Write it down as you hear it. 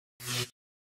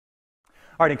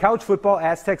All right, in college football,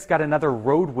 Aztecs got another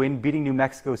road win, beating New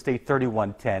Mexico State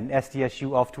 31-10.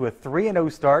 Sdsu off to a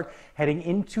 3-0 start, heading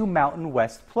into Mountain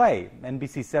West play.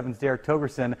 NBC7's Derek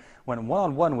Togerson went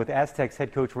one-on-one with Aztecs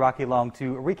head coach Rocky Long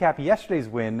to recap yesterday's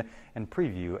win and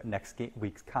preview next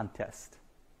week's contest.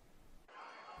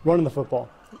 Running the football.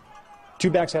 Two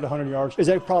backs had 100 yards. Is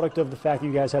that a product of the fact that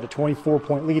you guys had a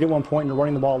 24-point lead at one point and you're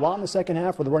running the ball a lot in the second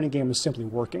half, or the running game was simply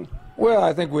working? Well,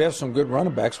 I think we have some good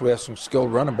running backs. We have some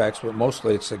skilled running backs, but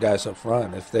mostly it's the guys up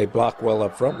front. If they block well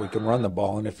up front, we can run the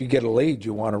ball. And if you get a lead,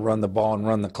 you want to run the ball and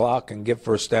run the clock and get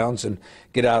first downs and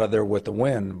get out of there with the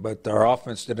win. But our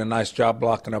offense did a nice job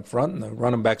blocking up front, and the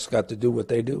running backs got to do what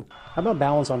they do. How about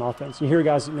balance on offense? You hear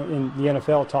guys in the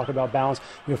NFL talk about balance.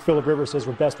 Phillip Rivers says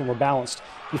we're best when we're balanced.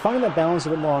 You find that balance a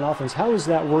bit more on offense. How is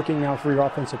that working now for your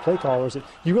offensive play callers? That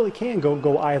you really can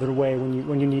go either way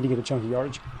when you need to get a chunk of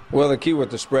yardage? Well, the key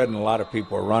with the spread, and a lot of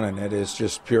people are running it, is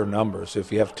just pure numbers.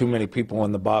 If you have too many people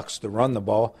in the box to run the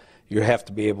ball, you have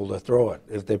to be able to throw it.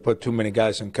 If they put too many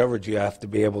guys in coverage, you have to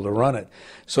be able to run it.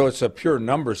 So it's a pure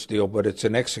numbers deal, but it's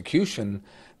an execution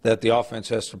that the offense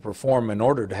has to perform in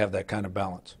order to have that kind of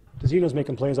balance. Zeno's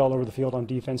making plays all over the field on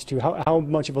defense, too. How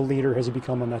much of a leader has he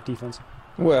become on that defense?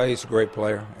 Well, he's a great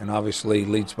player, and obviously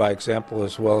leads by example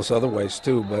as well as other ways,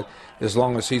 too. But as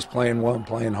long as he's playing well and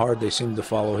playing hard, they seem to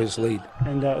follow his lead.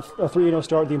 And a 3-0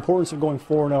 start, the importance of going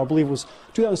 4-0, I believe it was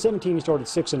 2017 you started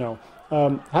 6-0.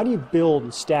 How do you build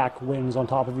and stack wins on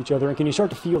top of each other, and can you start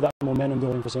to feel that momentum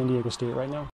building for San Diego State right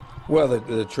now? Well,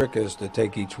 the trick is to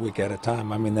take each week at a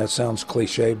time. I mean, that sounds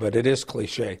cliche, but it is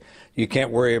cliche. You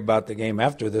can't worry about the game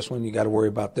after this one. You got to worry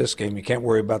about this game. You can't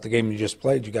worry about the game you just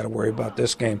played. You got to worry about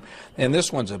this game. And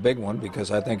this one's a big one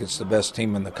because I think it's the best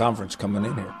team in the conference coming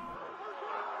in here.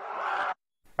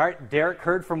 All right, Derek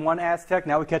heard from one Aztec.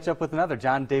 Now we catch up with another.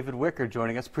 John David Wicker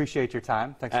joining us. Appreciate your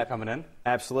time. Thanks for coming in.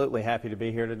 Absolutely. Happy to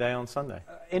be here today on Sunday.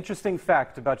 Interesting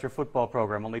fact about your football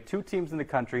program. Only 2 teams in the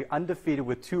country undefeated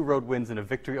with 2 road wins and a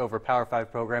victory over a Power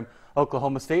 5 program.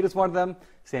 Oklahoma State is one of them.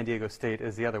 San Diego State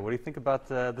is the other. What do you think about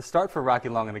the start for Rocky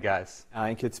Long and the guys? I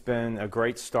think it's been a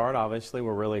great start, obviously.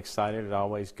 We're really excited. It's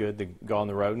always good to go on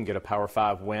the road and get a Power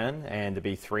 5 win, and to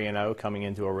be 3-0 coming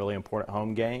into a really important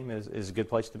home game is a good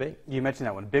place to be. You mentioned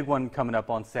that one. Big one coming up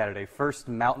on Saturday. First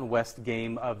Mountain West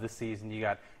game of the season. You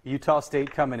got Utah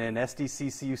State coming in,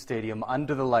 Sdsu Stadium,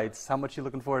 under the lights. How much are you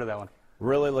looking forward to that one?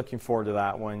 Really looking forward to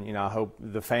that one. I hope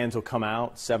the fans will come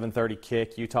out. 7:30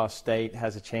 kick. Utah State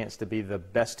has a chance to be the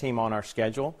best team on our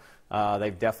schedule.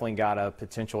 They've definitely got a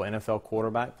potential NFL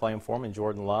quarterback playing for them in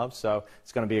Jordan Love, so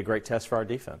it's going to be a great test for our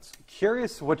defense.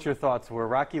 Curious what your thoughts were.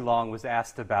 Rocky Long was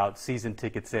asked about season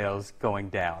ticket sales going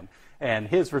down, and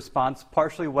his response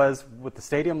partially was, with the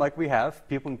stadium like we have,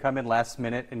 people can come in last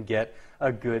minute and get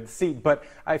a good seat. But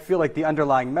I feel like the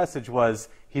underlying message was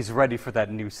he's ready for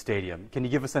that new stadium. Can you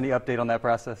give us any update on that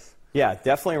process? Yeah,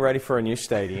 definitely ready for a new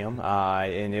stadium,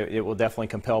 and it will definitely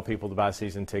compel people to buy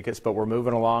season tickets. But we're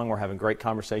moving along. We're having great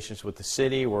conversations with the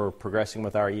city. We're progressing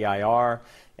with our EIR,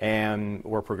 and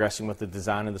we're progressing with the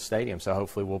design of the stadium. So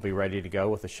hopefully we'll be ready to go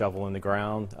with a shovel in the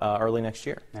ground early next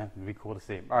year. Yeah, it'd be cool to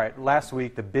see. All right, last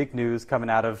week, the big news coming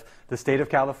out of the state of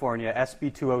California,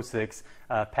 SB 206,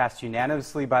 passed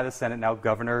unanimously by the Senate. Now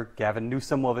Governor Gavin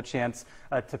Newsom will have a chance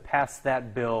to pass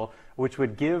that bill, which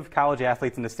would give college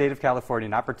athletes in the state of California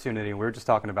an opportunity, and we were just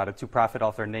talking about it, to profit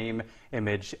off their name,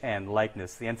 image, and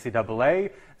likeness. The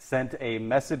NCAA sent a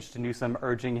message to Newsom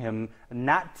urging him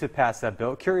not to pass that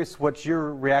bill. Curious what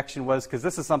your reaction was, because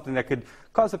this is something that could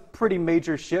cause a pretty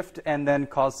major shift and then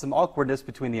cause some awkwardness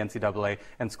between the NCAA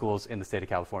and schools in the state of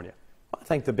California. I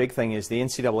think the big thing is the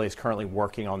NCAA is currently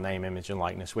working on name, image, and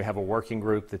likeness. We have a working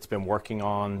group that's been working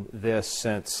on this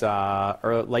since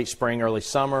late spring, early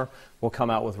summer. We'll come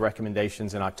out with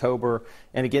recommendations in October.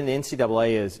 And again, the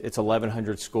NCAA it's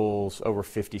 1,100 schools over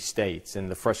 50 states.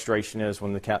 And the frustration is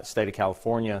when the state of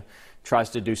California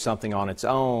tries to do something on its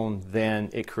own, then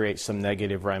it creates some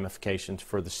negative ramifications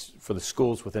for the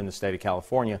schools within the state of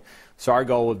California. So our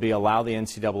goal would be allow the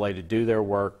NCAA to do their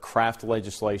work, craft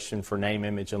legislation for name,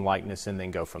 image, and likeness, and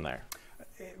then go from there.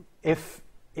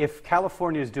 If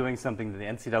California is doing something that the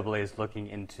NCAA is looking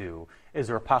into, is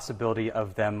there a possibility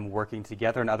of them working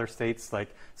together in other states like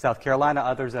South Carolina,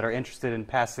 others that are interested in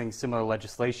passing similar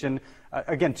legislation,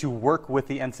 again, to work with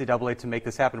the NCAA to make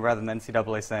this happen, rather than the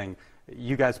NCAA saying,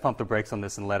 you guys pump the brakes on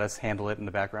this and let us handle it in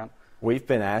the background? We've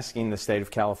been asking the state of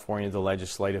California, the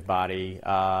legislative body,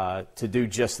 to do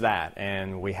just that,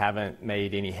 and we haven't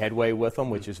made any headway with them,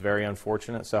 which is very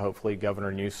unfortunate. So hopefully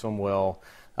Governor Newsom will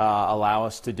allow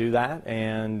us to do that,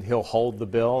 and he'll hold the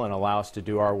bill and allow us to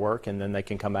do our work, and then they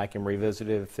can come back and revisit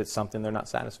it if it's something they're not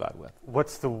satisfied with.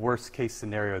 What's the worst case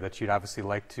scenario that you'd obviously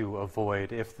like to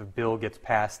avoid if the bill gets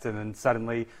passed and then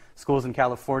suddenly schools in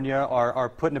California are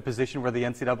put in a position where the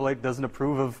NCAA doesn't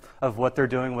approve of what they're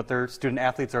doing, what their student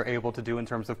athletes are able to do in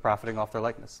terms of profiting off their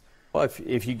likeness? Well,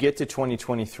 if you get to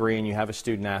 2023 and you have a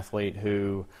student athlete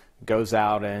who goes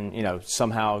out and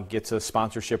somehow gets a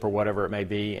sponsorship or whatever it may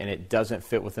be, and it doesn't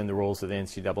fit within the rules of the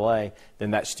NCAA,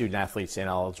 then that student athlete's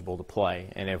ineligible to play.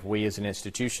 And if we as an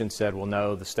institution said, well,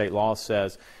 no, the state law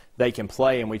says they can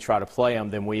play, and we try to play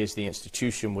them, then we as the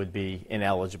institution would be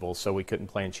ineligible, so we couldn't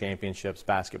play in championships,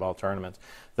 basketball tournaments,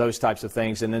 those types of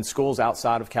things. And then schools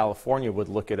outside of California would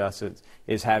look at us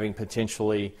as having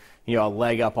potentially a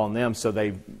leg up on them, so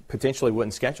they potentially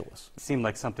wouldn't schedule us. It seemed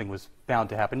like something was bound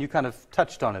to happen. You kind of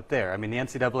touched on it there. I mean, the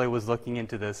NCAA was looking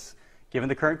into this. Given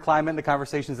the current climate and the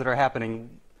conversations that are happening,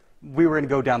 we were going to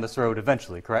go down this road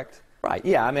eventually, correct? Right,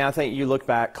 yeah. I mean, I think you look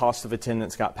back, cost of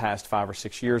attendance got passed 5 or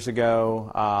 6 years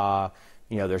ago.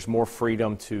 There's more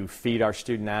freedom to feed our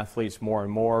student athletes more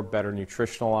and more, better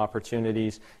nutritional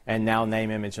opportunities, and now name,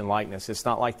 image, and likeness. It's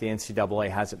not like the NCAA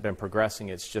hasn't been progressing.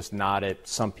 It's just not at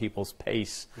some people's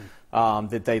pace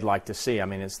that they'd like to see. I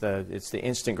mean, it's the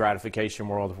instant gratification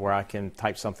world where I can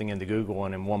type something into Google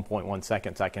and in 1.1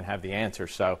 seconds I can have the answer.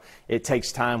 So it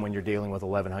takes time when you're dealing with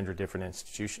 1,100 different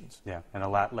institutions. Yeah, and a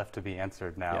lot left to be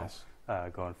answered now. Yes.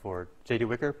 Going forward. J.D.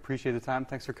 Wicker, appreciate the time.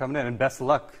 Thanks for coming in, and best of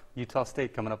luck. Utah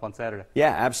State coming up on Saturday. Yeah,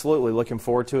 absolutely. Looking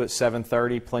forward to it.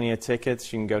 7:30, plenty of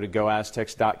tickets. You can go to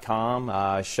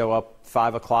goaztecs.com. Show up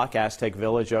 5 o'clock. Aztec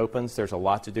Village opens. There's a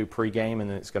lot to do pregame, and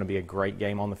it's going to be a great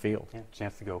game on the field. Yeah,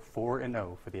 chance to go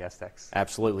 4-0 for the Aztecs.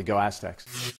 Absolutely. Go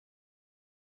Aztecs.